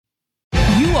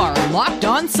are Locked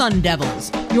On Sun Devils,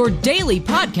 your daily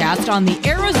podcast on the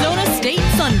Arizona State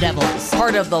Sun Devils,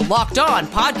 part of the Locked On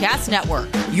Podcast Network,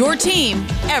 your team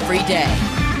every day.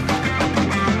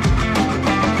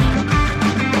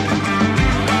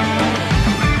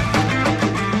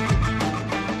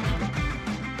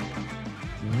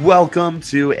 Welcome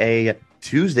to a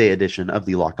Tuesday edition of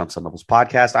the Locked On Sun Devils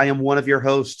podcast. I am one of your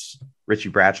hosts, Richie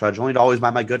Bradshaw, joined always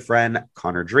by my good friend,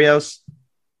 Connor Drios.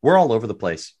 We're all over the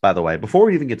place, by the way. Before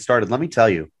we even get started, let me tell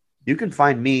you, you can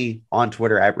find me on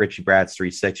Twitter at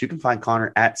RichieBrads36. You can find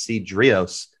Connor at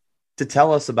CDrios to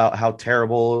tell us about how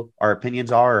terrible our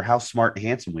opinions are or how smart and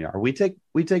handsome we are. We take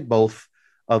both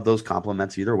of those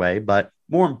compliments either way, but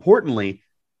more importantly,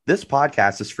 this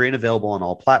podcast is free and available on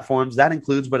all platforms. That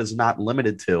includes, but is not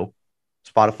limited to,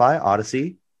 Spotify,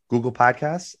 Odyssey, Google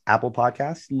Podcasts, Apple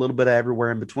Podcasts, a little bit of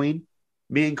everywhere in between.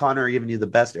 Me and Connor are giving you the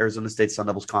best Arizona State Sun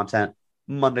Devils content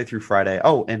Monday through Friday.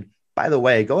 Oh, and by the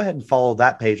way, go ahead and follow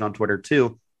that page on Twitter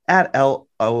too, at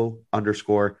LO_Sun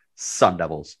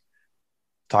Devils.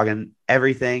 Talking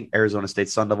everything Arizona State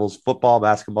Sun Devils, football,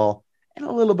 basketball, and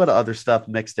a little bit of other stuff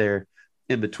mixed there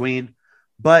in between.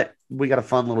 But we got a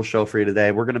fun little show for you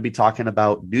today. We're going to be talking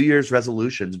about New Year's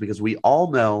resolutions because we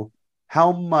all know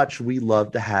how much we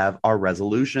love to have our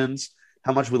resolutions,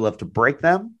 how much we love to break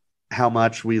them, how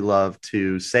much we love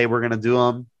to say we're going to do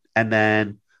them and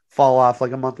then fall off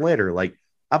like a month later. Like,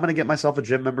 I'm going to get myself a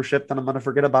gym membership that I'm going to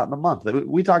forget about in a month.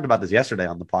 We talked about this yesterday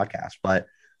on the podcast, but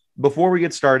before we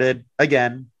get started,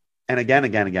 again, I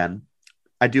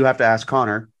do have to ask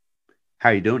Connor, how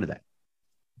are you doing today?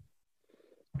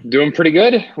 Doing pretty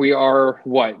good. We are,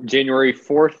 January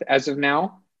 4th as of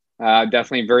now.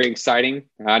 Definitely very exciting.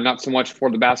 Not so much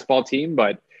for the basketball team,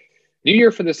 but New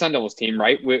Year for the Sun Devils team,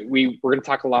 right? We're going to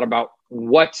talk a lot about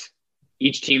what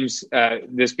each team's,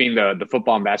 this being the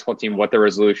football and basketball team, what their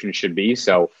resolution should be.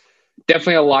 So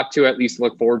definitely a lot to at least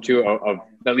look forward to of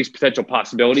at least potential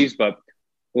possibilities, but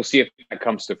we'll see if that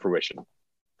comes to fruition.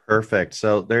 Perfect.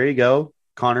 So there you go.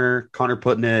 Connor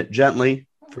putting it gently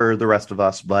for the rest of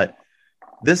us. But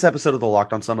this episode of the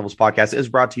Locked On Sun Devils podcast is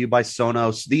brought to you by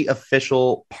Sonos, the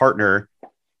official partner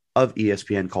of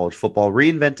ESPN College Football,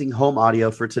 reinventing home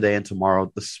audio for today and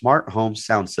tomorrow. The smart home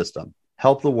sound system.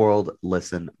 Help the world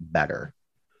listen better.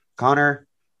 Connor,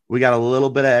 we got a little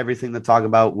bit of everything to talk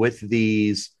about with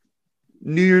these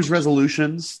New Year's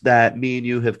resolutions that me and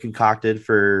you have concocted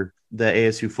for the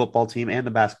ASU football team and the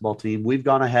basketball team. We've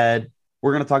gone ahead.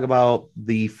 We're going to talk about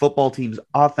the football team's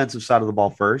offensive side of the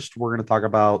ball first. We're going to talk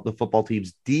about the football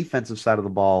team's defensive side of the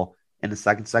ball in the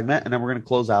second segment. And then we're going to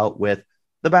close out with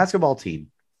the basketball team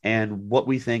and what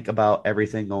we think about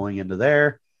everything going into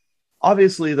there.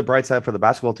 Obviously, the bright side for the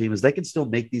basketball team is they can still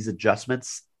make these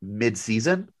adjustments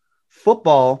mid-season.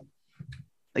 Football,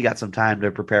 they got some time to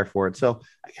prepare for it. So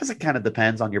I guess it kind of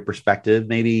depends on your perspective.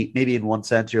 Maybe in one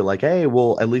sense, you're like, hey,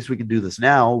 well, at least we can do this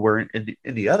now. Where in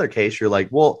the other case, you're like,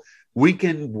 well, we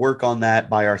can work on that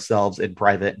by ourselves in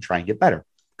private and try and get better.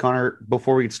 Connor,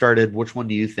 before we get started, which one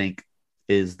do you think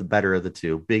is the better of the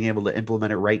two? Being able to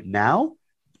implement it right now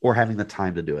or having the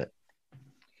time to do it?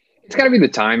 It's got to be the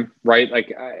time, right?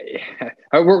 Like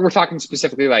we're talking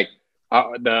specifically like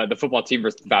the football team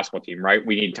versus the basketball team, right?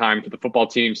 We need time for the football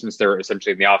team since they're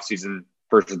essentially in the off season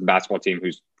versus the basketball team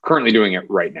who's currently doing it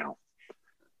right now.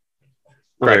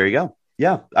 Well, right. There you go.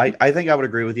 Yeah, I think I would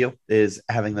agree with you is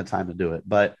having the time to do it.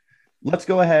 But let's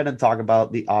go ahead and talk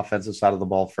about the offensive side of the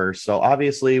ball first. So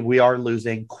obviously we are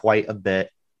losing quite a bit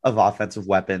of offensive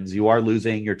weapons. You are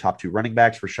losing your top two running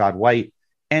backs, Rachaad White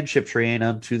and Chip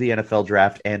Trayanum, to the NFL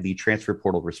draft and the transfer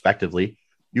portal, respectively.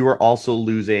 You are also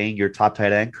losing your top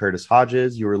tight end, Curtis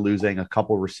Hodges. You are losing a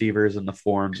couple receivers in the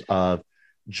forms of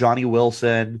Johnny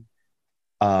Wilson.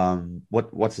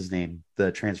 What's his name?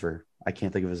 The transfer. I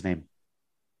can't think of his name.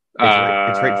 It's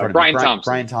right in front of Brian me.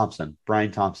 Thompson.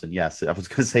 Brian Thompson. Yes. I was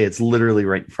going to say it's literally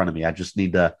right in front of me. I just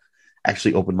need to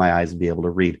actually open my eyes and be able to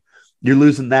read. You're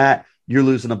losing that. You're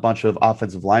losing a bunch of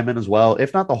offensive linemen as well,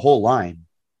 if not the whole line.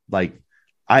 Like,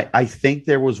 I think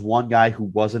there was one guy who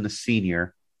wasn't a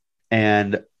senior,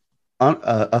 and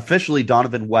officially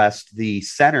Donovan West, the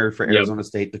center for Arizona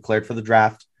State, declared for the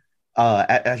draft.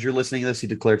 As you're listening to this, he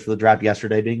declared for the draft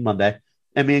yesterday, being Monday.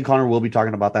 And me and Connor will be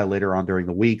talking about that later on during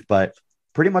the week. But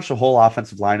pretty much the whole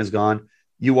offensive line is gone.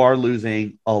 You are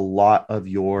losing a lot of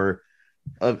your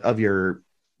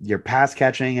pass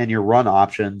catching and your run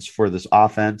options for this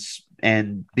offense.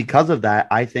 And because of that,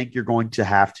 I think you're going to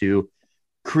have to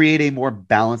create a more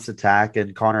balanced attack.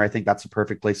 And Connor, I think that's a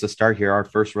perfect place to start here. Our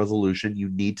first resolution, you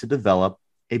need to develop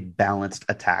a balanced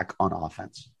attack on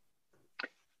offense.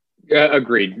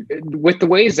 Agreed. With the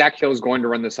way Zach Hill is going to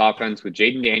run this offense with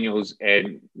Jaden Daniels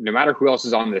and no matter who else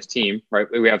is on this team, right?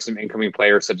 We have some incoming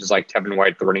players such as like Tevin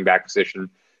White, the running back position,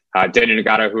 Danny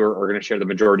Nagata, who are going to share the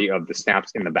majority of the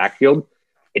snaps in the backfield.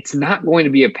 It's not going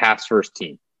to be a pass first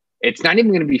team. It's not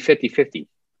even going to be 50-50. And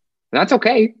that's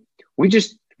okay. We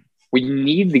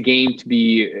need the game to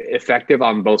be effective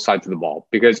on both sides of the ball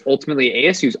because ultimately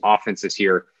ASU's offense this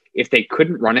year, if they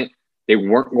couldn't run it, they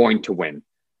weren't going to win.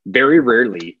 Very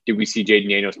rarely do we see Jaden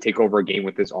Daniels take over a game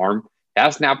with his arm. It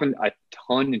hasn't happened a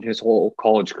ton in his whole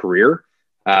college career.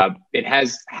 It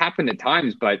has happened at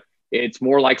times, but it's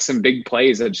more like some big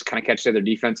plays that just kind of catch the other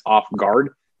defense off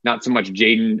guard. Not so much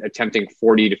Jaden attempting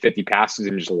 40 to 50 passes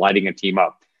and just lighting a team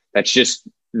up.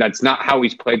 That's not how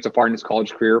he's played so far in his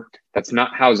college career. That's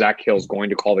not how Zach Hill is going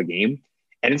to call the game.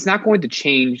 And it's not going to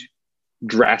change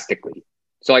drastically.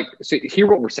 So hear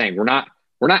what we're saying. We're not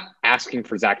asking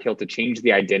for Zach Hill to change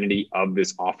the identity of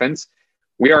this offense.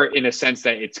 We are in a sense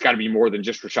that it's got to be more than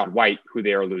just Rachaad White, who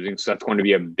they are losing. So that's going to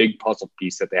be a big puzzle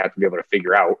piece that they have to be able to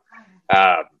figure out.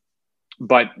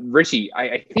 But Richie,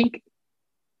 I think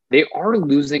they are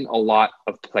losing a lot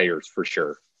of players for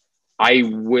sure. I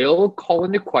will call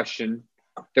into question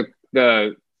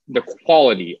the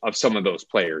quality of some of those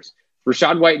players.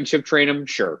 Rachaad White and Chip Trayanum,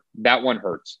 sure, that one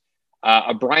hurts.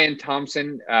 A Brian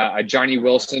Thompson, a Johnny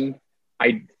Wilson,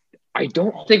 I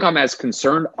don't think I'm as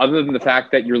concerned other than the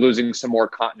fact that you're losing some more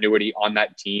continuity on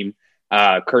that team.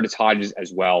 Curtis Hodges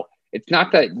as well. It's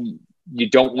not that you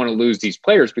don't want to lose these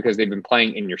players because they've been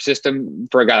playing in your system.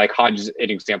 For a guy like Hodges, an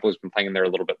example, has been playing in there a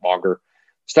little bit longer.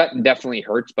 So that definitely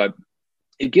hurts, but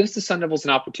it gives the Sun Devils an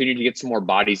opportunity to get some more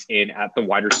bodies in at the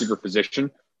wide receiver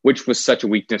position, which was such a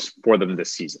weakness for them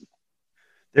this season.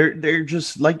 They're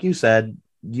just, like you said,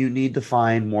 you need to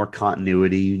find more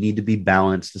continuity. You need to be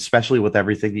balanced, especially with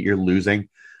everything that you're losing.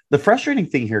 The frustrating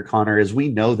thing here, Connor, is we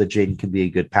know that Jaden can be a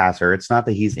good passer. It's not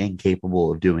that he's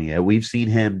incapable of doing it. We've seen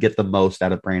him get the most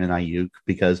out of Brandon Aiyuk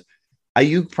because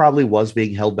Aiyuk probably was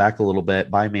being held back a little bit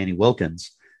by Manny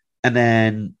Wilkins. And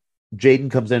then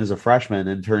Jaden comes in as a freshman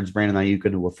and turns Brandon Aiyuk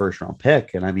into a first-round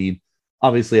pick. And I mean,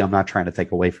 obviously, I'm not trying to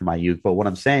take away from Aiyuk, but what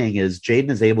I'm saying is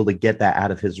Jaden is able to get that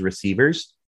out of his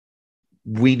receivers.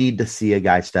 We need to see a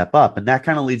guy step up. And that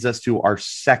kind of leads us to our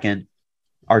second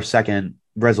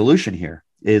resolution here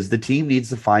is the team needs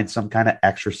to find some kind of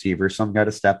X receiver, some guy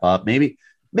to step up. Maybe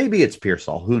it's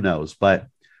Pearsall, who knows? But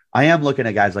I am looking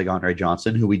at guys like Andre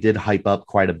Johnson, who we did hype up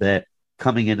quite a bit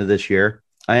coming into this year.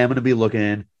 I am going to be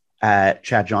looking at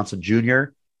Chad Johnson Jr.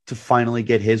 to finally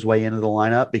get his way into the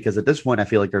lineup because at this point, I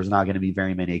feel like there's not going to be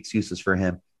very many excuses for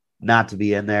him not to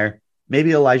be in there.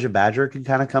 Maybe Elijah Badger can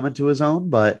kind of come into his own,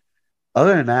 but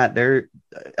other than that,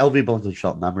 LV Blankley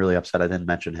Shelton, I'm really upset I didn't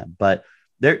mention him, but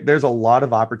there's a lot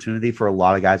of opportunity for a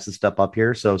lot of guys to step up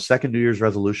here. So second New Year's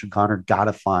resolution, Connor, got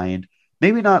to find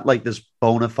maybe not like this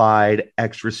bona fide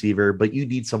X receiver, but you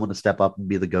need someone to step up and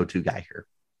be the go-to guy here.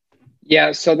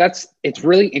 Yeah, so it's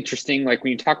really interesting. Like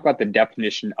when you talk about the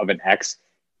definition of an X,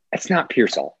 it's not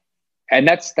Pearsall. And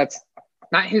that's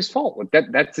not his fault.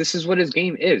 This is what his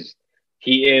game is.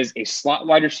 He is a slot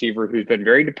wide receiver who's been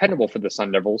very dependable for the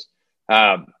Sun Devils.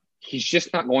 He's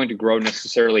just not going to grow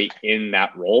necessarily in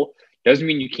that role. Doesn't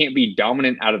mean you can't be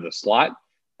dominant out of the slot.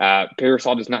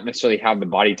 Pearsall does not necessarily have the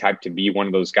body type to be one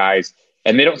of those guys,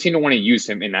 and they don't seem to want to use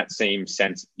him in that same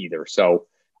sense either. So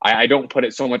I don't put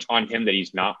it so much on him that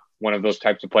he's not one of those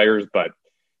types of players, but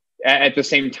at the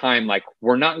same time, like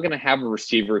we're not going to have a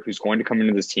receiver who's going to come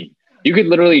into this team. You could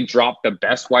literally drop the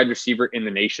best wide receiver in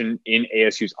the nation in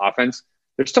ASU's offense.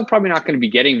 They're still probably not going to be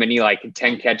getting many like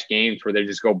 10 catch games where they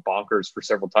just go bonkers for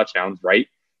several touchdowns, right?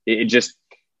 It's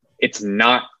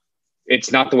not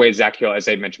the way Zach Hill, as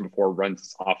I mentioned before, runs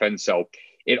this offense. So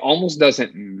it almost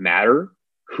doesn't matter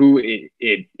who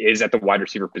it is at the wide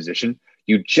receiver position.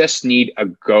 You just need a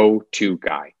go-to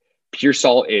guy.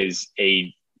 Pearsall is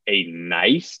a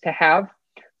nice to have,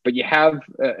 but you have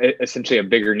essentially a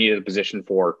bigger need at the position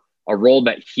for a role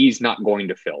that he's not going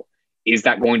to fill. Is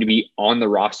that going to be on the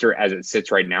roster as it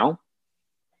sits right now?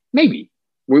 Maybe.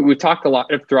 We've talked a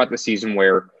lot throughout the season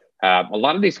where a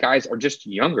lot of these guys are just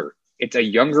younger. It's a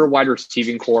younger wide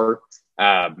receiving core.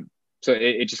 So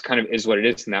it just kind of is what it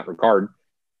is in that regard.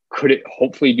 Could it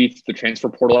hopefully be the transfer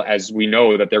portal, as we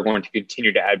know that they're going to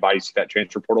continue to add bodies to that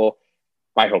transfer portal?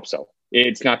 I hope so.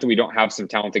 It's not that we don't have some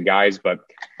talented guys, but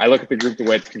I look at the group the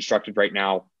way it's constructed right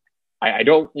now. I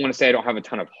don't want to say I don't have a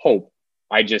ton of hope.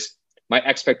 My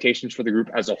expectations for the group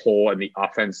as a whole and the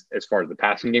offense as far as the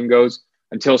passing game goes,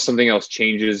 until something else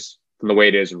changes from the way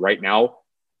it is right now,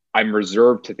 I'm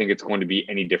reserved to think it's going to be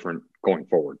any different going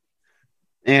forward.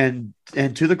 And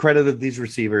to the credit of these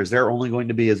receivers, they're only going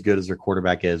to be as good as their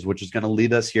quarterback is, which is going to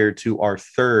lead us here to our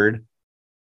third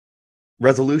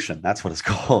resolution. That's what it's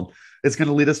called. It's going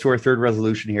to lead us to our third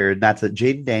resolution here, and that's that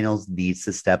Jayden Daniels needs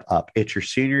to step up. It's your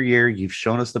senior year. You've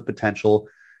shown us the potential.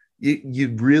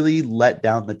 You really let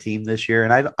down the team this year,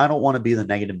 and I don't want to be the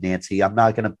negative Nancy. I'm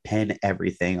not going to pin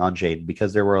everything on Jayden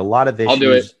because there were a lot of issues.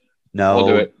 I'll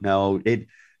do it. No.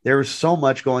 There was so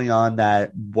much going on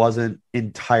that wasn't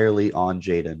entirely on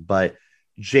Jayden, but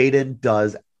Jayden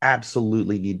does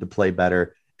absolutely need to play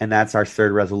better, and that's our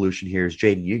third resolution here is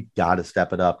Jayden, you got to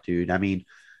step it up, dude. I mean,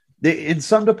 in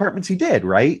some departments he did,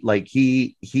 right? Like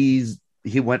he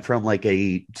went from like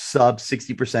a sub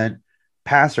 60%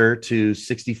 passer to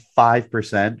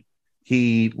 65%.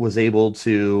 He was able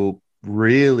to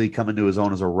really come into his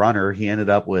own as a runner. He ended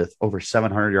up with over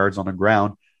 700 yards on the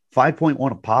ground,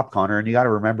 5.1 a pop, Connor. And you got to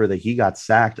remember that he got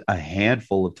sacked a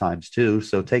handful of times too.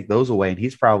 So take those away, and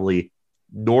he's probably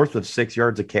north of 6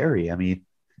 yards a carry. I mean,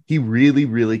 he really,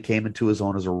 really came into his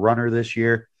own as a runner this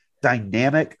year.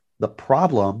 Dynamic. The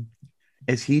problem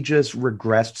is he just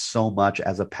regressed so much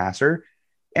as a passer.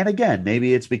 And again,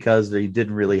 maybe it's because they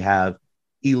didn't really have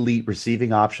elite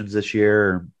receiving options this year.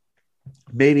 Or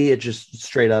maybe it just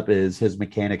straight up is his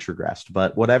mechanics regressed.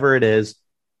 But whatever it is,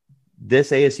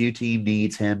 this ASU team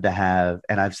needs him to have,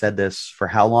 and I've said this for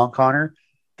how long, Connor?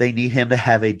 They need him to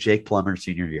have a Jake Plummer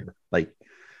senior year. Like,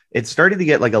 it's starting to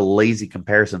get like a lazy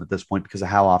comparison at this point because of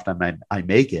how often I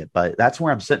make it. But that's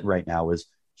where I'm sitting right now is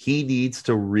he needs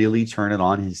to really turn it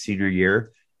on his senior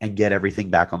year and get everything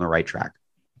back on the right track.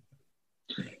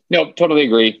 No, totally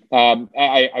agree.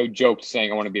 I joked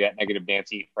saying I want to be that negative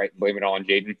Nancy, right? Blame it all on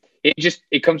Jayden.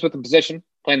 It comes with the position,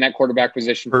 playing that quarterback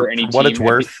position for any team. What it's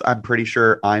worth, I'm pretty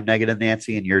sure I'm negative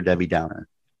Nancy and you're Debbie Downer.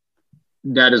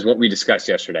 That is what we discussed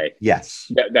yesterday.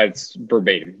 Yes. That's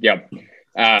verbatim. Yep.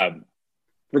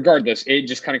 Regardless, it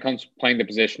just kind of comes playing the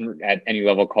position at any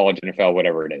level, college, NFL,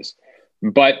 whatever it is.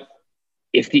 But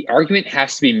if the argument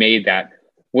has to be made that,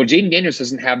 well, Jayden Daniels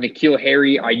doesn't have N'Keal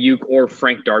Harry, Ayuk, or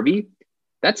Frank Darby,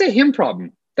 that's a him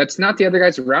problem. That's not the other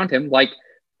guys around him. Like,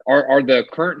 are the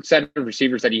current set of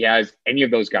receivers that he has any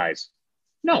of those guys?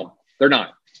 No, they're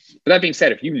not. But that being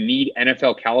said, if you need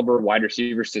NFL caliber wide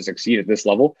receivers to succeed at this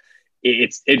level,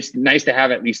 it's nice to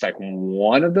have at least like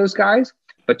one of those guys.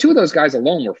 But two of those guys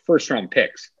alone were first-round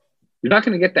picks. You're not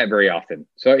going to get that very often.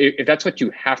 So if that's what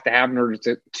you have to have in order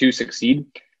to succeed,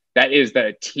 that is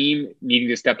the team needing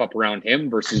to step up around him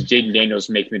versus Jayden Daniels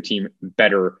making the team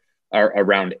better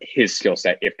around his skill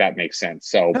set, if that makes sense.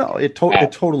 So no, it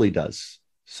totally does.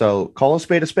 So call a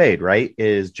spade, right?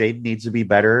 Is Jayden needs to be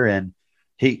better, and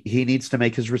he needs to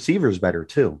make his receivers better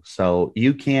too. So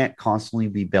you can't constantly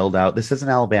be bailed out. This isn't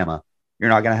Alabama. You're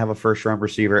not going to have a first-round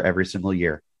receiver every single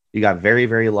year. You got very,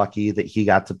 very lucky that he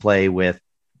got to play with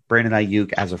Brandon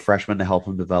Ayuk as a freshman to help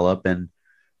him develop. And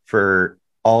for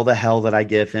all the hell that I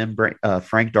give him,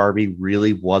 Frank Darby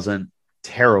really wasn't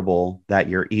terrible that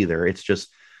year either. It's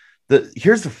just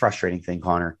here's the frustrating thing,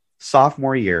 Connor.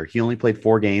 Sophomore year, he only played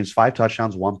 4 games, 5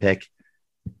 touchdowns, 1 pick.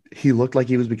 He looked like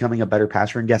he was becoming a better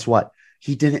passer. And guess what?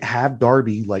 He didn't have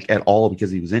Darby like at all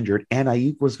because he was injured, and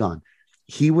Ayuk was gone.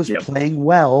 He was playing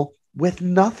well with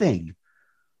nothing.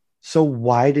 So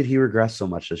why did he regress so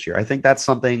much this year? I think that's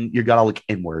something you got to look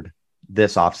inward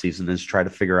this offseason is try to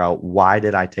figure out why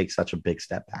did I take such a big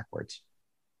step backwards?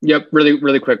 Yep. Really,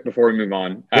 really quick before we move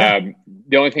on. Yeah.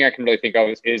 The only thing I can really think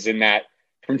of is in that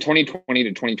from 2020 to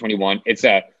 2021, it's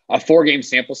a 4-game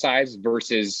sample size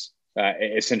versus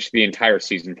essentially the entire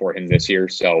season for him this year.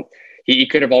 So he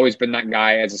could have always been that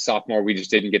guy as a sophomore. We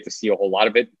just didn't get to see a whole lot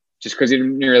of it just because he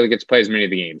didn't really get to play as many of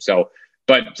the games. So,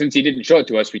 but since he didn't show it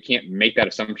to us, we can't make that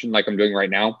assumption like I'm doing right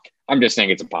now. I'm just saying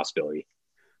it's a possibility.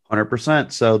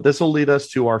 100%. So this will lead us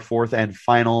to our fourth and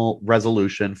final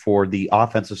resolution for the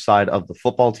offensive side of the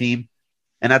football team,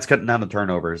 and that's cutting down the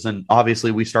turnovers. And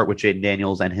obviously we start with Jayden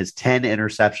Daniels and his 10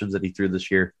 interceptions that he threw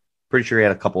this year. Pretty sure he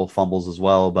had a couple of fumbles as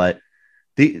well, but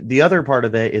the other part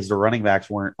of it is the running backs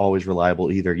weren't always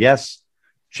reliable either. Yes,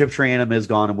 Chip Trayanum is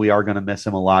gone, and we are going to miss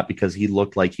him a lot because he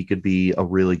looked like he could be a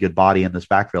really good body in this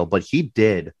backfield, but he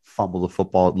did fumble the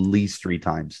football at least 3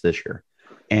 times this year.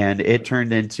 And it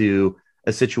turned into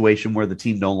a situation where the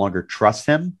team no longer trusts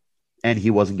him, and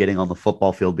he wasn't getting on the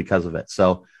football field because of it.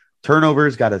 So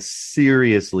turnovers got to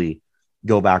seriously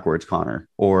go backwards, Connor,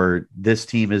 or this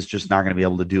team is just not going to be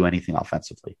able to do anything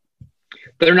offensively.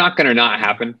 They're not going to not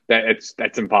happen. That's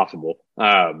impossible.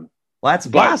 Well, that's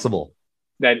impossible.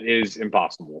 That is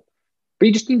impossible. But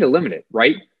you just need to limit it,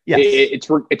 right? Yes.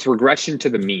 It's regression to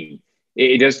the mean.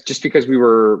 It does, just because we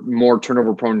were more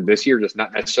turnover prone this year does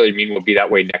not necessarily mean we'll be that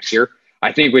way next year.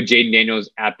 I think with Jaden Daniels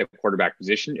at the quarterback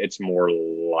position, it's more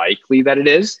likely that it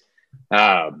is.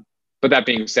 But that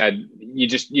being said,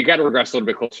 you got to regress a little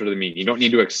bit closer to the mean. You don't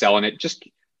need to excel in it. Just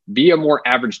be a more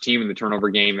average team in the turnover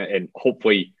game, and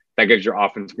hopefully that gives your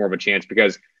offense more of a chance,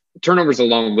 because turnovers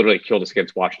alone literally killed us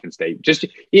against Washington State. Just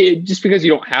because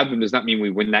you don't have them does not mean we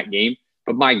win that game.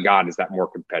 But my God, is that more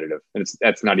competitive? And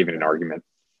that's not even an argument.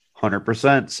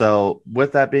 100%. So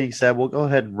with that being said, we'll go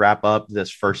ahead and wrap up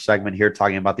this first segment here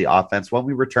talking about the offense. When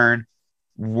we return,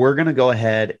 we're going to go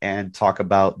ahead and talk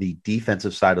about the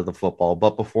defensive side of the football.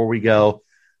 But before we go,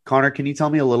 Connor, can you tell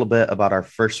me a little bit about our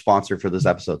first sponsor for this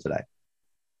episode today?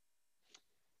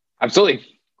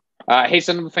 Absolutely. Hey,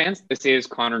 Sun Devil fans, this is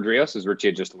Connor Andreas, as Richie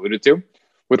had just alluded to.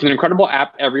 With an incredible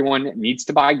app, everyone needs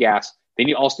to buy gas. Then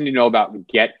you also need to know about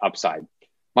Get Upside.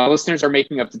 My listeners are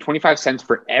making up to 25 cents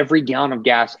for every gallon of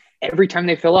gas every time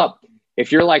they fill up.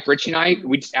 If you're like Richie and I,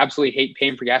 we just absolutely hate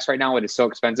paying for gas right now. It is so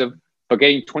expensive. But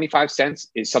getting 25 cents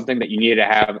is something that you need to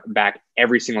have back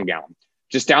every single gallon.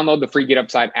 Just download the free Get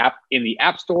Upside app in the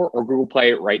App Store or Google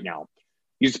Play right now.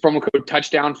 Use the promo code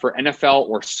TOUCHDOWN for NFL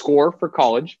or SCORE for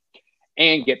college,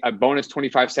 and get a bonus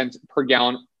 25 cents per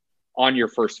gallon on your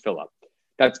first fill up.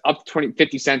 That's up to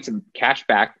 50 cents in cash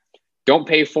back. Don't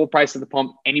pay full price at the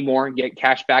pump anymore. Get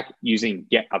cash back using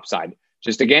Get Upside.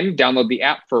 Just again, download the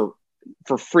app for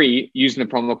free using the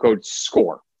promo code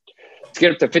SCORE to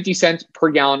get up to 50 cents per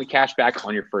gallon cash back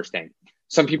on your first tank.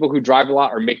 Some people who drive a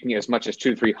lot are making as much as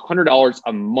 $200 to $300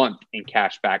 a month in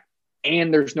cash back,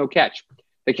 and there's no catch.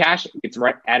 The cash gets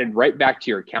added right back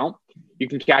to your account. You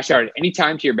can cash out at any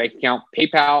time to your bank account,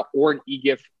 PayPal, or an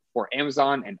e-gift for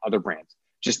Amazon and other brands.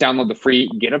 Just download the free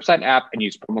Get Upside app and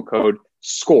use promo code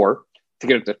SCORE to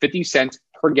get up to 50 cents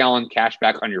per gallon cash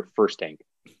back on your first tank.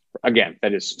 Again,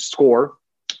 that is SCORE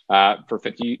for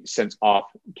 50 cents off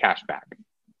cash back.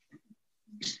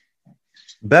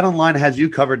 BetOnline has you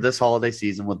covered this holiday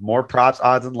season with more props,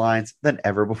 odds, and lines than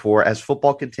ever before as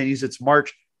football continues its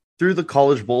march through the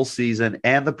College Bowl season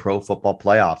and the Pro Football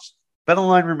Playoffs.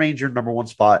 BetOnline remains your number one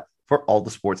spot for all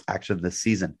the sports action this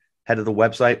season. Head to the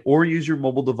website or use your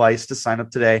mobile device to sign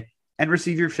up today and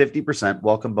receive your 50%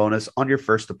 welcome bonus on your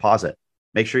first deposit.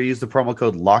 Make sure you use the promo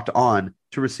code LOCKEDON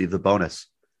to receive the bonus.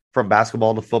 From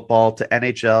basketball to football to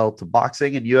NHL to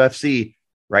boxing and UFC,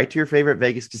 right to your favorite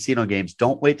Vegas casino games,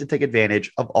 don't wait to take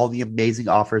advantage of all the amazing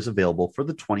offers available for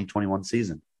the 2021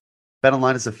 season.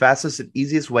 BetOnline is the fastest and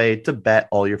easiest way to bet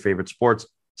all your favorite sports,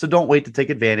 so don't wait to take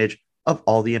advantage of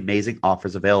all the amazing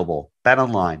offers available.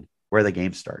 BetOnline, where the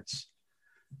game starts.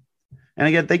 And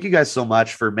again, thank you guys so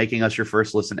much for making us your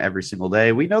first listen every single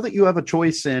day. We know that you have a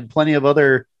choice in plenty of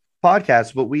other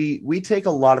podcasts, but we take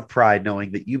a lot of pride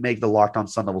knowing that you make the Locked On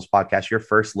Sun Devils podcast your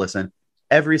first listen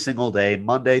every single day,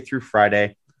 Monday through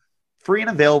Friday, free and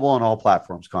available on all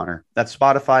platforms, Connor. That's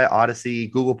Spotify, Odyssey,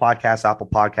 Google Podcasts, Apple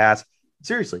Podcasts.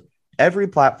 Seriously, every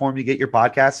platform you get your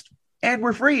podcast, and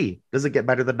we're free. Does it get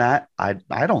better than that? I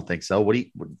don't think so. Do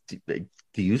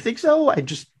you think so?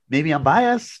 Maybe I'm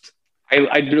biased.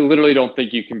 I literally don't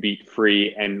think you can beat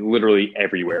free and literally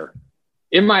everywhere,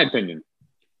 in my opinion.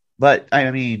 But I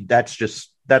mean, that's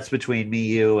between me,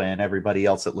 you, and everybody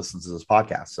else that listens to this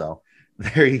podcast. So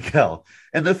there you go.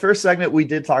 In the first segment, we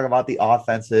did talk about the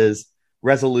offense's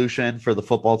resolution for the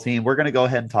football team. We're going to go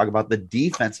ahead and talk about the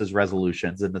defense's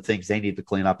resolutions and the things they need to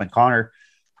clean up. And Connor,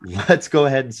 let's go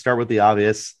ahead and start with the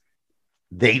obvious.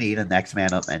 They need a next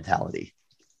man up mentality.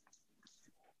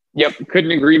 Yep.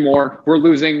 Couldn't agree more. We're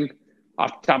losing,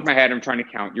 off the top of my head, I'm trying to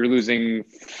count. You're losing,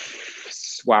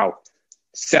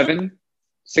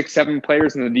 6, 7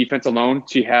 players in the defense alone.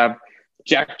 So you have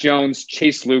Jack Jones,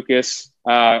 Chase Lucas,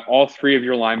 all 3 of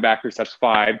your linebackers. That's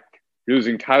 5. You're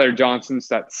losing Tyler Johnson.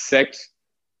 So that's 6.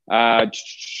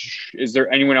 Is there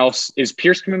anyone else? Is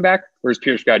Pierce coming back, or is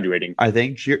Pierce graduating? I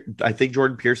think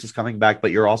Jordan Pierce is coming back,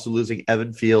 but you're also losing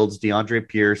Evan Fields, DeAndre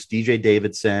Pierce, DJ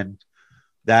Davidson.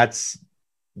 That's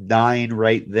 9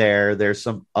 right there. There's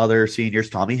some other seniors.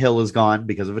 Tommy Hill is gone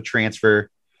because of a transfer.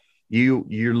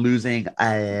 You're losing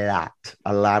a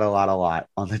lot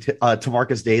on the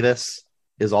Tamarcus Davis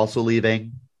is also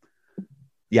leaving.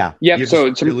 Yeah.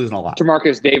 So you're losing a lot.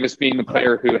 Tamarcus Davis being the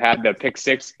player who had the pick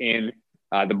 6 in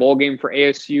the bowl game for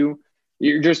ASU.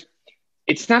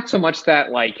 It's not so much that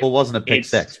it wasn't a pick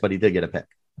 6, but he did get a pick.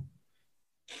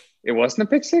 It wasn't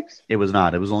a pick 6? It was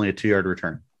not. It was only a 2-yard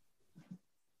return.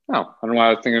 Oh, I don't know why I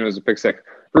was thinking it was a pick 6.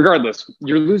 Regardless,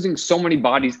 you're losing so many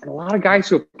bodies and a lot of guys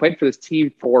who have played for this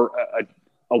team for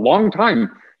a long time.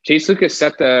 Chase Lucas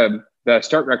set the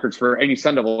start records for any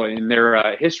Sun Devil in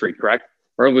their history, correct?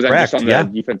 Or was that just on the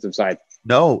defensive side?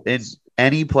 No, in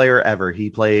any player ever, he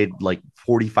played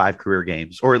 45 career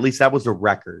games, or at least that was the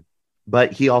record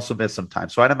but he also missed some time.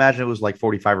 So I'd imagine it was like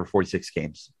 45 or 46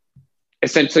 games.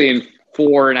 Essentially in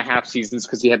 4.5 seasons,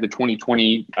 because he had the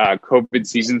 2020 COVID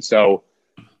season. So,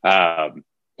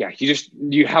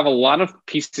 you have a lot of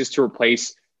pieces to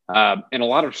replace and a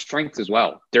lot of strength as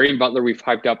well. Darian Butler, we've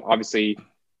hyped up, obviously,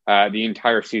 the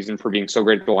entire season for being so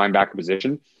great at the linebacker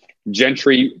position.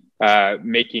 Gentry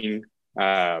making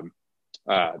the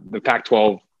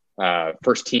Pac-12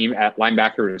 first team at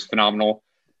linebacker is phenomenal.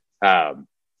 But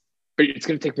it's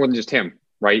going to take more than just him,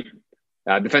 right?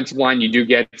 Defensive line, you do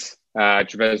get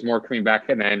Travis Moore coming back,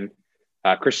 and then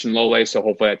Christian Lole. So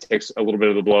hopefully that takes a little bit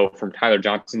of the blow from Tyler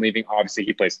Johnson leaving. Obviously,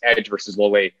 he plays edge versus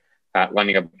Lole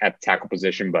lining up at the tackle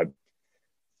position, but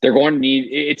they're going to need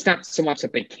 – it's not so much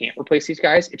that they can't replace these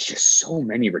guys. It's just so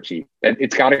many, Richie, that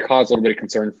it's got to cause a little bit of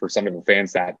concern for some of the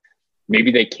fans that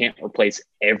maybe they can't replace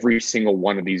every single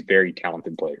one of these very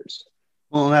talented players.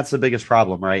 Well, and that's the biggest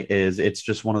problem, right? Is it's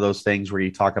just one of those things where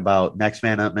you talk about next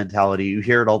man up mentality. You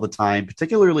hear it all the time,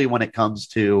 particularly when it comes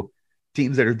to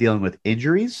teams that are dealing with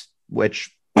injuries,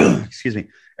 which, excuse me,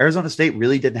 Arizona State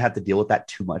really didn't have to deal with that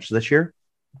too much this year.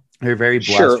 They're very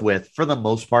blessed with, for the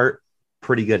most part,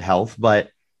 pretty good health. But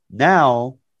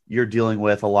now you're dealing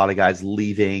with a lot of guys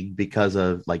leaving because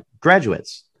of like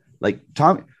graduates, like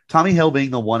Tommy Hill being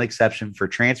the one exception for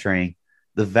transferring.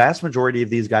 The vast majority of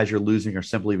these guys you're losing are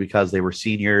simply because they were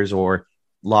seniors or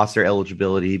lost their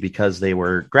eligibility because they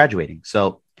were graduating.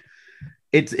 So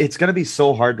it's going to be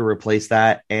so hard to replace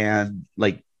that. And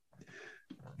like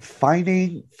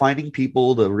finding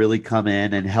people to really come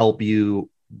in and help you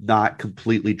not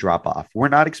completely drop off. We're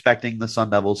not expecting the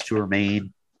Sun Devils to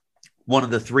remain one of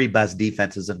the 3 best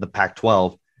defenses in the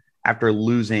Pac-12 after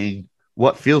losing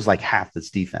what feels like half this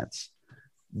defense.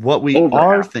 What we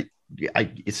are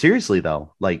seriously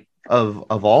though, like of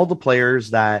all the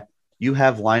players that you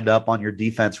have lined up on your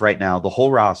defense right now, the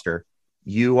whole roster,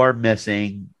 you are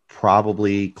missing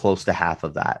probably close to half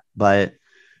of that. But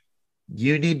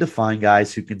you need to find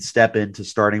guys who can step into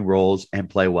starting roles and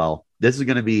play well. This is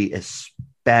going to be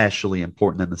especially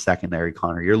important in the secondary,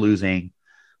 Connor. You're losing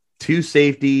 2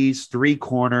 safeties, 3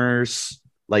 corners.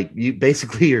 Like you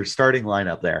basically your starting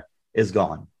lineup there is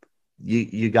gone.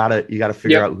 You gotta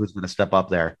figure out who's going to step up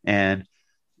there. And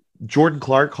Jordan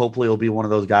Clark hopefully will be one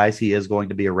of those guys. He is going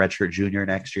to be a redshirt junior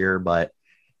next year, but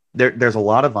there's a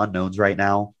lot of unknowns right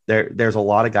now. There's a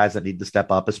lot of guys that need to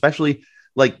step up, especially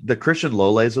like the Christian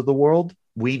Loles of the world.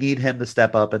 We need him to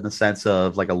step up in the sense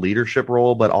of like a leadership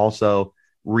role, but also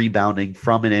rebounding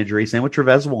from an injury. Same with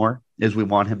Travis Moore, is we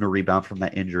want him to rebound from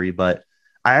that injury. But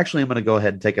I actually am going to go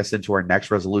ahead and take us into our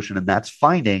next resolution, and that's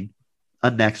finding a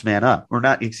next man up, or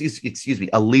not, excuse me,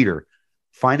 a leader.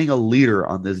 Finding a leader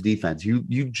on this defense.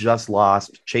 You just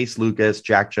lost Chase Lucas,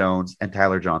 Jack Jones, and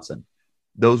Tyler Johnson.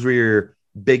 Those were your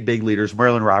big leaders.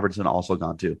 Merlin Robertson also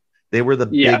gone too. They were the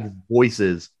big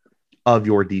voices of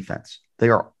your defense. They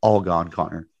are all gone,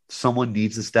 Connor. Someone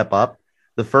needs to step up.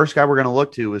 The first guy we're going to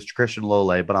look to is Christian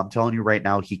Lole, but I'm telling you right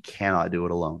now, he cannot do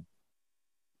it alone.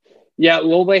 Yeah,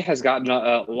 Lole has gotten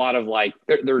a lot of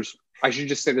I should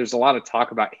just say there's a lot of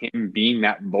talk about him being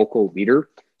that vocal leader.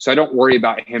 So I don't worry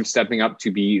about him stepping up to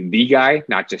be the guy,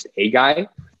 not just a guy.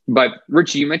 But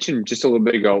Richie, you mentioned just a little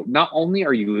bit ago, not only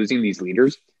are you losing these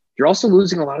leaders, you're also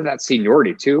losing a lot of that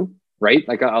seniority too, right?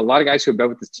 Like a lot of guys who have been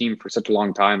with this team for such a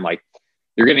long time, like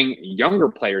you're getting younger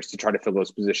players to try to fill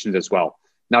those positions as well.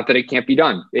 Not that it can't be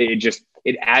done.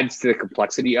 It adds to the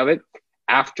complexity of it.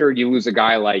 After you lose a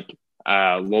guy like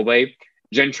Lole,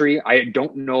 Gentry, I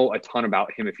don't know a ton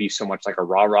about him if he's so much like a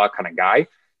rah-rah kind of guy.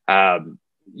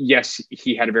 Yes,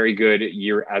 he had a very good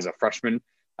year as a freshman.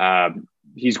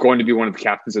 He's going to be one of the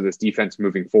captains of this defense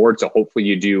moving forward. So hopefully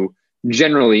you do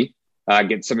generally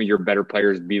get some of your better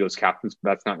players be those captains. But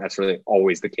that's not necessarily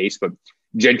always the case. But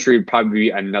Gentry would probably be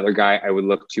another guy I would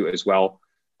look to as well.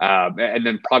 And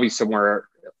then probably somewhere,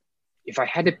 if I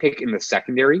had to pick in the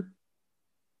secondary,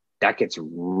 that gets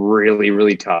really,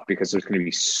 really tough because there's going to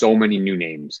be so many new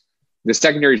names. The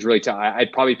secondary is really tough.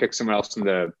 I'd probably pick someone else in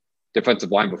the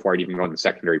defensive line before I'd even go in the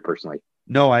secondary personally.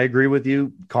 No, I agree with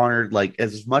you, Connor. Like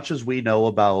as much as we know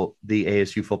about the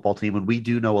ASU football team, and we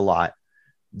do know a lot,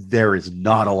 there is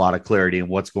not a lot of clarity in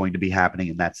what's going to be happening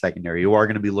in that secondary. You are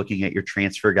going to be looking at your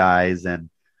transfer guys,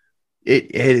 and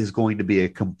it is going to be a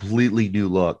completely new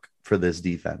look for this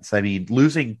defense. I mean,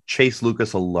 losing Chase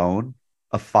Lucas alone,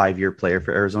 a 5-year player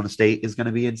for Arizona State, is going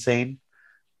to be insane,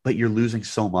 but you're losing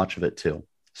so much of it too.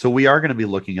 So we are going to be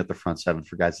looking at the front seven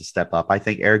for guys to step up. I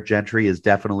think Eric Gentry is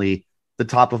definitely the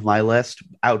top of my list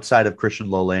outside of Christian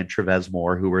Lole and Travis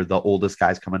Moore, who are the oldest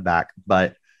guys coming back.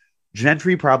 But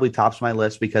Gentry probably tops my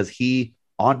list because he,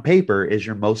 on paper, is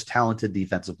your most talented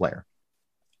defensive player.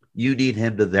 You need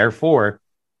him to therefore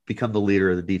become the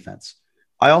leader of the defense.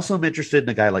 I also am interested in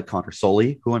a guy like Connor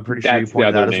Soley, who I'm pretty sure you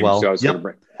pointed out as well.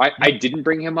 So I didn't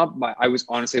bring him up, but I was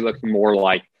honestly looking more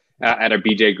like at a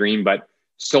BJ Green, but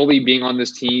Soley being on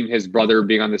this team, his brother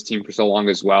being on this team for so long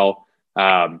as well,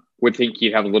 would think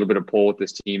he'd have a little bit of pull with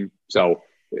this team. So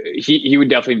he would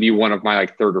definitely be one of my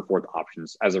like third or fourth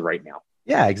options as of right now.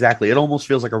 Yeah, exactly. It almost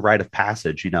feels like a rite of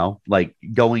passage, like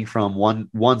going from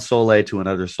one Soley to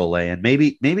another Soley. And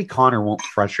maybe Connor won't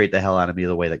frustrate the hell out of me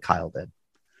the way that Kyle did.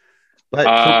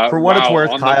 But for what it's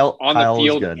worth, Kyle on Kyle the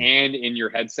field is good. And in your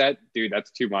headset, dude, that's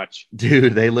too much.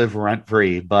 Dude, they live rent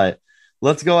free. But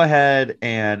let's go ahead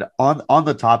and on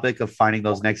the topic of finding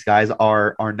those next guys,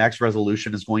 our next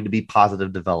resolution is going to be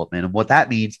positive development. And what that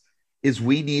means is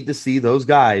we need to see those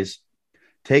guys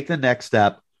take the next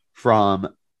step from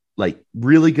like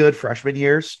really good freshman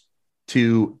years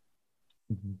to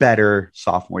better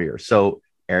sophomore years. So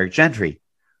Eric Gentry,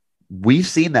 we've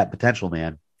seen that potential,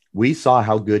 man. We saw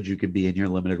how good you could be in your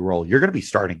limited role. You're going to be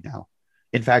starting now.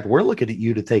 In fact, we're looking at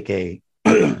you to take a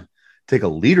take a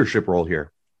leadership role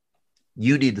here.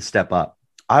 You need to step up.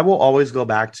 I will always go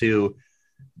back to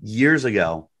years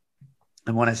ago.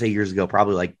 And when I say years ago,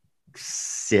 probably like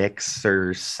 6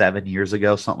 or 7 years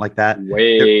ago, something like that.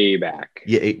 Way back.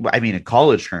 Yeah. I mean, in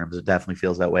college terms, it definitely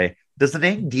feels that way. Does the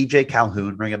name DJ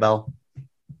Calhoun ring a bell?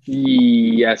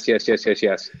 Yes. He was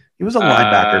a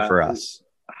linebacker for us.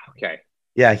 Okay.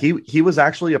 Yeah, he was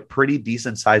actually a pretty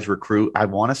decent sized recruit. I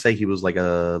want to say he was like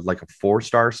a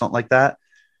 4-star or something like that.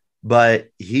 But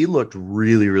he looked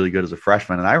really, really good as a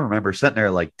freshman. And I remember sitting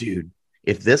there like, dude,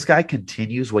 if this guy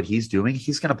continues what he's doing,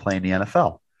 he's going to play in the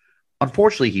NFL.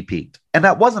 Unfortunately, he peaked. And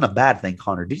that wasn't a bad thing,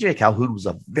 Connor. DJ Calhoun was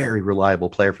a very reliable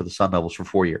player for the Sun Devils for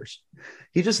 4 years.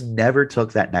 He just never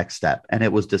took that next step, and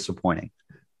it was disappointing.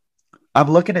 I'm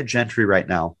looking at Gentry right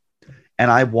now, and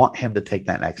I want him to take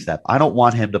that next step. I don't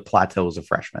want him to plateau as a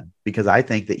freshman because I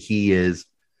think that he is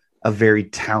a very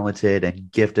talented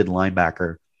and gifted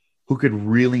linebacker who could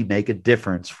really make a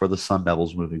difference for the Sun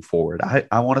Devils moving forward.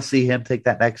 I want to see him take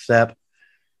that next step.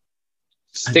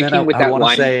 Sticking with that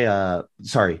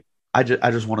line. I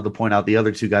just wanted to point out the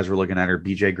other two guys we're looking at are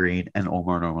BJ Green and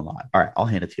Omar Norman. All right, I'll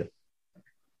hand it to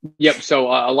you. Yep. So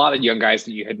a lot of young guys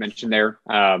that you had mentioned there.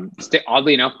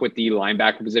 Oddly enough, with the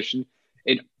linebacker position,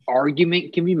 an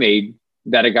argument can be made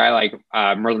that a guy like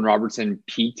Merlin Robertson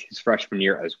peaked his freshman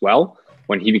year as well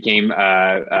when he became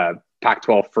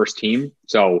Pac-12 first team.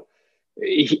 So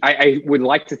I would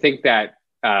like to think that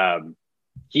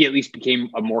he at least became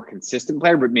a more consistent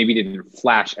player, but maybe didn't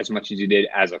flash as much as he did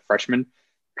as a freshman.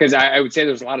 Because I would say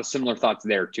there's a lot of similar thoughts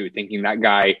there too, thinking that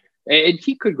guy, and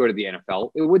he could go to the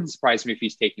NFL. It wouldn't surprise me if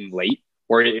he's taking late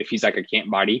or if he's like a camp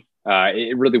body.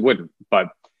 It really wouldn't. But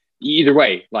either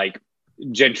way, like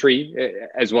Gentry,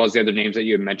 as well as the other names that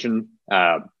you had mentioned,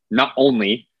 not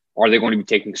only are they going to be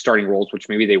taking starting roles, which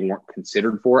maybe they weren't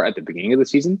considered for at the beginning of the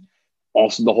season,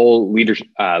 also the whole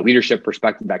leadership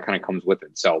perspective that kind of comes with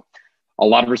it. So a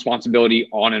lot of responsibility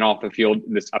on and off the field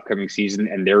this upcoming season,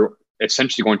 and they're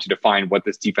essentially going to define what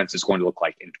this defense is going to look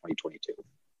like in 2022.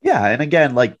 Yeah, and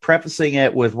again, like prefacing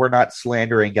it with we're not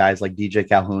slandering guys like DJ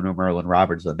Calhoun or Merlin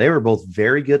Robertson. They were both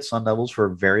very good Sun Devils for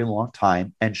a very long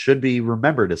time and should be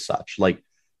remembered as such. Like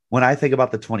when I think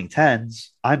about the 2010s,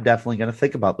 I'm definitely going to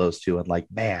think about those two and like,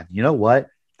 man, you know what?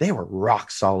 They were rock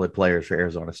solid players for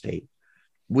Arizona State.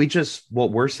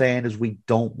 What we're saying is we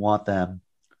don't want them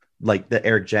like the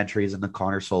Eric Gentrys and the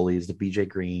Connor Soleys, the BJ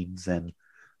Greens, and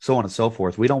so on and so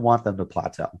forth. We don't want them to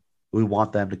plateau. We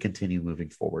want them to continue moving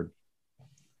forward.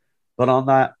 But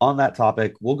on that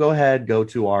topic, we'll go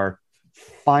to our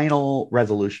final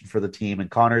resolution for the team. And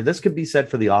Connor, this could be said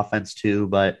for the offense too,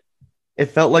 but it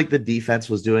felt like the defense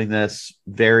was doing this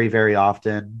very, very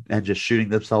often and just shooting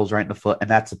themselves right in the foot. And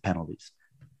that's the penalties.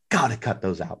 Got to cut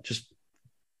those out. Just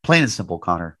plain and simple,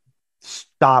 Connor.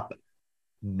 Stop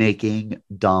making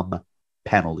dumb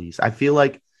penalties. I feel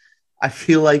like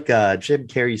Jim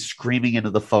Carrey's screaming into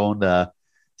the phone to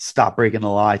stop breaking the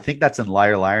law. I think that's in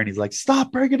Liar Liar, and he's like,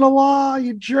 "Stop breaking the law,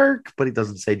 you jerk!" But he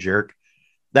doesn't say jerk.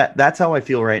 That's how I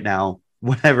feel right now.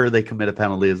 Whenever they commit a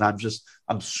penalty, is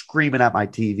I'm screaming at my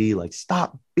TV like,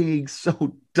 "Stop being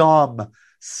so dumb!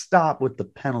 Stop with the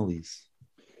penalties."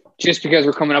 Just because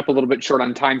we're coming up a little bit short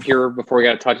on time here, before we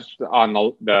got to touch on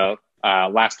the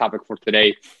last topic for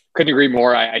today. Couldn't agree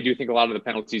more. I do think a lot of the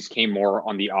penalties came more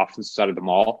on the offensive side of the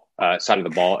ball,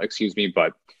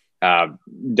 but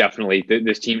definitely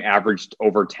this team averaged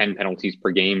over 10 penalties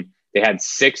per game. They had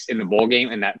 6 in the bowl game,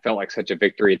 and that felt like such a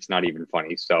victory. It's not even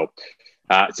funny. So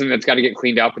something that's got to get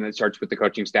cleaned up, and it starts with the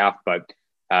coaching staff. But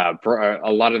For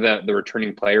a lot of the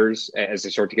returning players, as they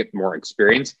start to get more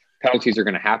experience, penalties are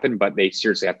going to happen, but they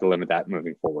seriously have to limit that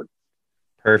moving forward.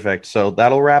 Perfect. So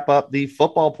that'll wrap up the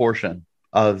football portion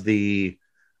of the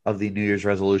New Year's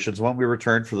resolutions. When we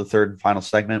return for the third and final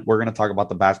segment, we're going to talk about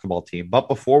the basketball team. But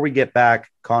before we get back,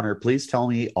 Connor, please tell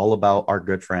me all about our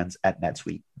good friends at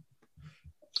NetSuite.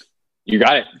 You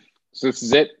got it. So this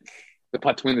is it. The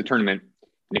putt to win the tournament.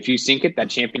 And if you sink it, that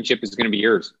championship is going to be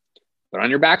yours. But on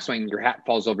your backswing, your hat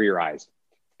falls over your eyes.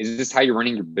 Is this how you're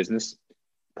running your business?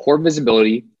 Poor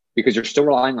visibility because you're still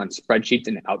relying on spreadsheets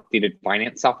and outdated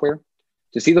finance software?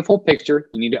 To see the full picture,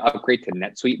 you need to upgrade to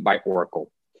NetSuite by Oracle.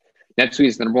 NetSuite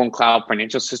is the #1 cloud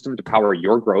financial system to power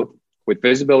your growth with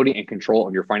visibility and control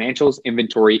of your financials,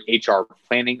 inventory, HR,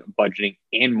 planning, budgeting,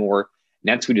 and more.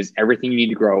 NetSuite is everything you need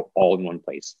to grow all in one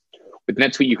place. With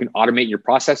NetSuite, you can automate your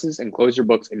processes and close your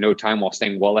books in no time while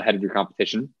staying well ahead of your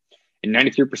competition. And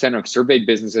 93% of surveyed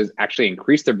businesses actually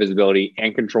increase their visibility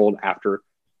and control after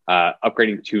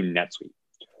upgrading to NetSuite.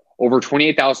 Over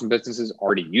 28,000 businesses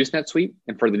already use NetSuite.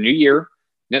 And for the new year,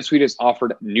 NetSuite has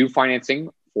offered new financing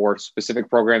for specific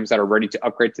programs that are ready to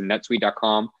upgrade to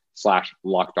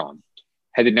netsuite.com/lockedon.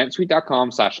 Head to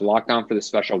netsuite.com/lockedon for the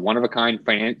special one-of-a-kind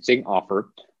financing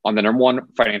offer on the #1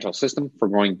 financial system for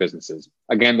growing businesses.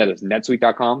 Again, that is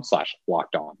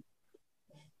netsuite.com/lockedon.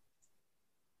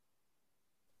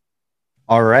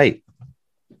 All right.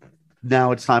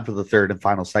 Now it's time for the third and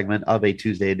final segment of a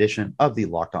Tuesday edition of the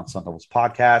Locked On Sun Devils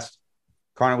podcast.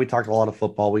 Connor, we talked a lot of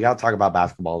football. We got to talk about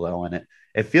basketball, though, and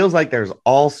it feels like there's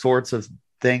all sorts of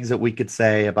things that we could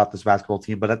say about this basketball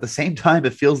team, but at the same time,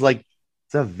 it feels like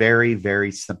it's a very,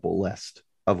 very simple list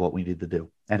of what we need to do.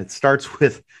 And it starts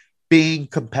with being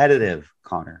competitive,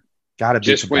 Connor. Got to be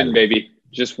just win, baby.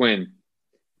 Just win.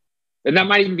 And that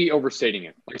might even be overstating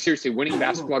it. Like, seriously, winning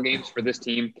basketball games for this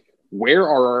team, where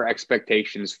are our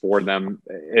expectations for them?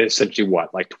 Essentially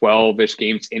what, like 12-ish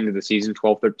games into the season,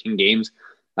 12, 13 games?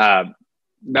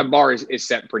 That bar is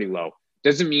set pretty low.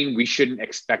 Doesn't mean we shouldn't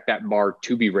expect that bar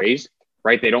to be raised,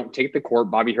 right? They don't take the court.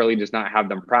 Bobby Hurley does not have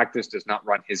them practice, does not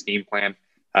run his game plan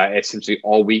essentially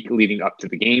all week leading up to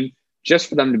the game, just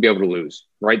for them to be able to lose,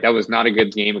 right? That was not a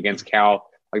good game against Cal.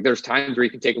 Like, there's times where you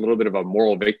can take a little bit of a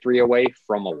moral victory away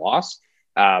from a loss.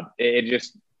 It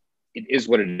is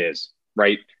what it is,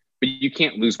 right? But you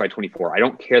can't lose by 24. I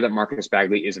don't care that Marcus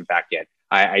Bagley isn't back yet.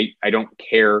 I don't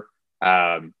care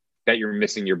that you're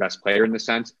missing your best player in the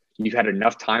sense. You've had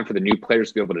enough time for the new players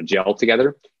to be able to gel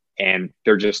together, and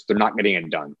they're not getting it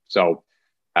done. So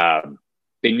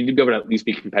they need to be able to at least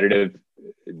be competitive.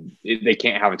 They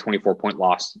can't have a 24-point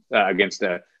loss against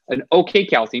an okay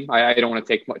Cal team. I don't want to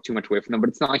take too much away from them, but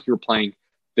it's not like you're playing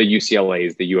the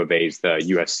UCLAs, the U of A's, the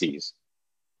USCs.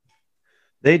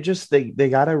 They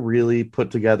got to really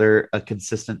put together a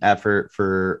consistent effort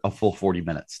for a full 40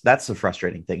 minutes. That's the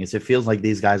frustrating thing, is it feels like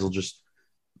these guys will just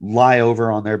lie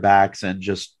over on their backs and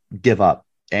just give up.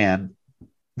 And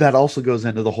that also goes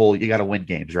into the whole, you got to win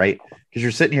games, right? Because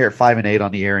you're sitting here at 5-8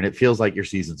 on the year and it feels like your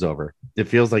season's over. It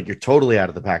feels like you're totally out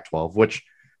of the Pac-12, which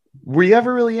were you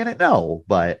ever really in it? No,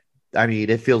 but I mean,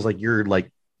 it feels like you're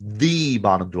like the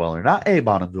bottom dweller, not a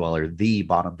bottom dweller, the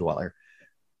bottom dweller.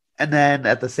 And then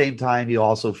at the same time, you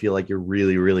also feel like you're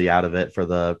really, really out of it for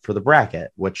the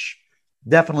bracket, which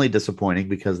definitely disappointing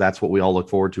because that's what we all look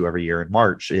forward to every year in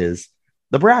March is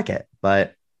the bracket.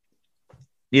 But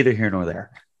neither here nor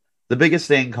there. The biggest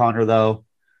thing, Connor, though,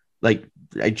 like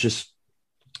I just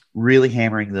really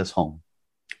hammering this home.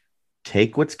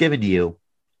 Take what's given to you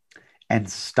and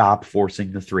stop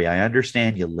forcing the three. I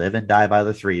understand you live and die by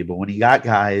the three, but when you got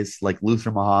guys like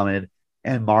Luther Muhammad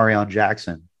and Marion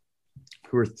Jackson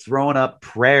who are throwing up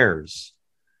prayers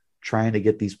trying to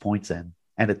get these points in,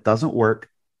 and it doesn't work,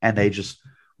 and they just,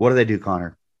 what do,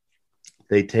 Connor?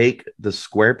 They take the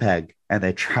square peg and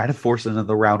they try to force it into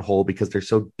the round hole because they're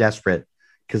so desperate,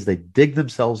 because they dig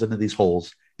themselves into these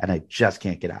holes and they just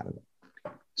can't get out of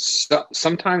it. So,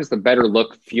 sometimes the better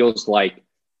look feels like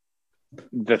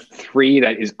the three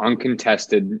that is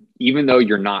uncontested, even though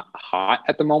you're not hot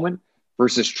at the moment,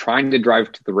 versus trying to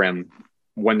drive to the rim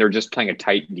when they're just playing a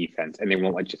tight defense and they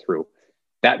won't let you through.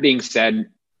 That being said,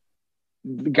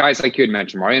 guys like you had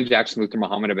mentioned, Marion Jackson, Luther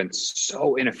Muhammad have been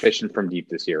so inefficient from deep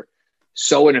this year.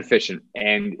 So inefficient.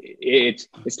 And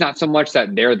it's not so much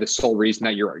that they're the sole reason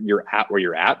that you're at where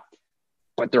you're at,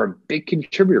 but they're a big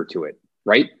contributor to it,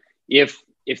 right? If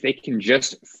they can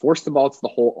just force the ball to the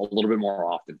hole a little bit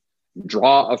more often,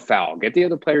 draw a foul, get the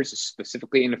other players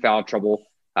specifically into foul trouble,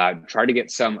 try to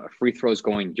get some free throws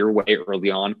going your way early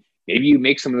on. Maybe you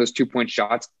make some of those 2-point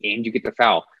shots and you get the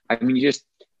foul. I mean,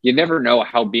 you never know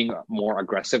how being more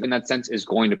aggressive in that sense is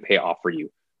going to pay off for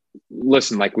you.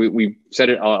 listen, like we said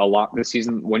it a lot this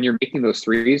season, when you're making those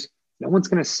threes, no one's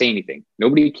going to say anything.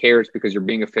 Nobody cares because you're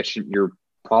being efficient. You're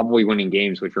probably winning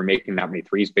games if you're making that many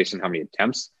threes based on how many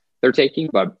attempts they're taking.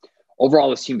 But overall,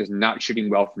 this team is not shooting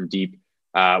well from deep.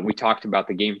 We talked about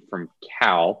the game from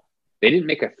Cal. They didn't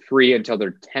make a three until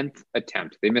their 10th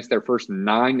attempt. They missed their first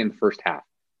 9 in the first half.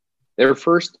 Their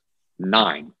first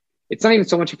 9. It's not even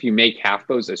so much if you make half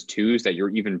those as twos that you're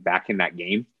even back in that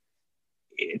game.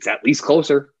 It's at least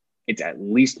closer. It's at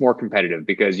least more competitive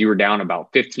because you were down about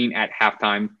 15 at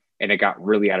halftime and it got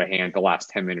really out of hand the last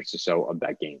 10 minutes or so of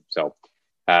that game. So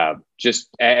just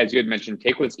as you had mentioned,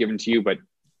 take what's given to you, but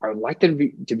I would like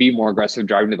them to be more aggressive,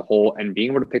 driving to the hole and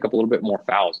being able to pick up a little bit more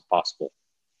fouls if possible.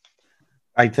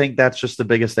 I think that's just the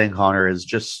biggest thing, Connor, is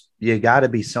just you got to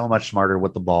be so much smarter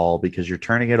with the ball because you're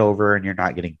turning it over and you're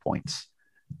not getting points.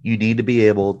 You need to be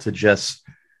able to just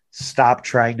stop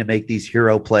trying to make these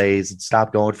hero plays and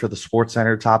stop going for the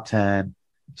SportsCenter top 10.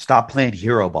 Stop playing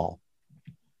hero ball.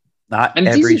 Not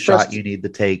every shot you need to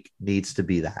take needs to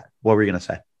be that. What were you going to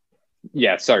say?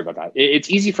 Yeah, sorry about that. It's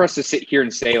easy for us to sit here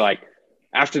and say, like,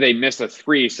 after they miss a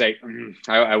three, say,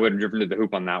 I would have driven to the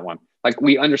hoop on that one. Like,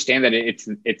 we understand that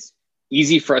it's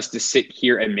easy for us to sit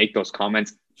here and make those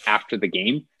comments after the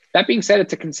game. That being said,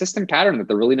 it's a consistent pattern that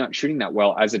they're really not shooting that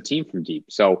well as a team from deep.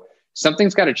 So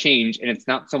something's got to change, and it's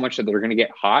not so much that they're going to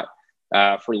get hot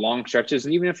for long stretches.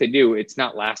 And even if they do, it's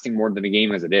not lasting more than a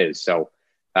game as it is. So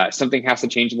something has to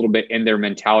change a little bit in their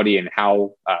mentality and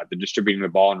how they're distributing the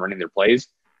ball and running their plays,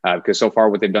 because so far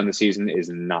what they've done this season is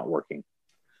not working.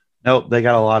 Nope, they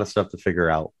got a lot of stuff to figure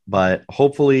out. But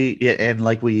hopefully, and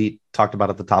like we talked about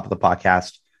at the top of the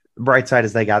podcast, the bright side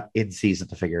is they got in season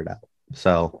to figure it out.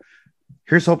 So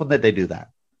here's hoping that they do that.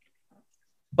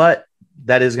 But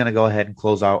that is going to go ahead and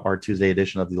close out our Tuesday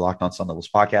edition of the Locked On Sun Devils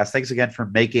podcast. Thanks again for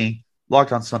making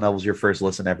Locked On Sun Devils your first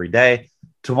listen every day.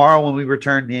 Tomorrow when we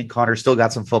return, me and Connor still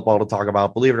got some football to talk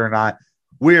about. Believe it or not,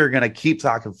 we're going to keep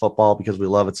talking football because we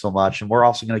love it so much. And we're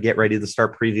also going to get ready to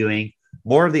start previewing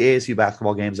more of the ASU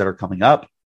basketball games that are coming up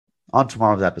on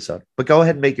tomorrow's episode. But go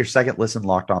ahead and make your second listen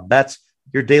Locked On Bets,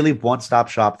 your daily one-stop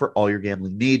shop for all your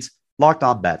gambling needs. Locked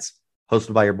On Bets,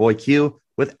 hosted by your boy Q,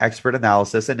 with expert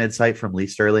analysis and insight from Lee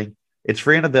Sterling. It's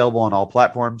free and available on all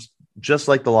platforms, just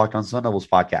like the Locked On Sun Devils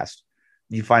podcast.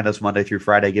 You find us Monday through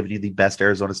Friday, giving you the best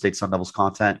Arizona State Sun Devils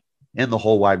content in the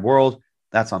whole wide world.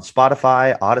 That's on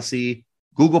Spotify, Odyssey,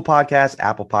 Google Podcasts,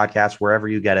 Apple Podcasts, wherever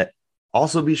you get it.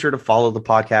 Also, be sure to follow the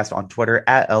podcast on Twitter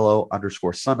at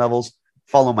 @LO_Sun Devils.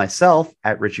 Follow myself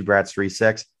at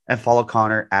RichieBrads36 and follow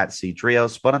Connor at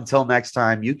CDrios. But until next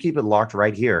time, you keep it locked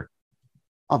right here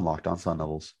on Locked On Sun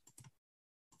Devils.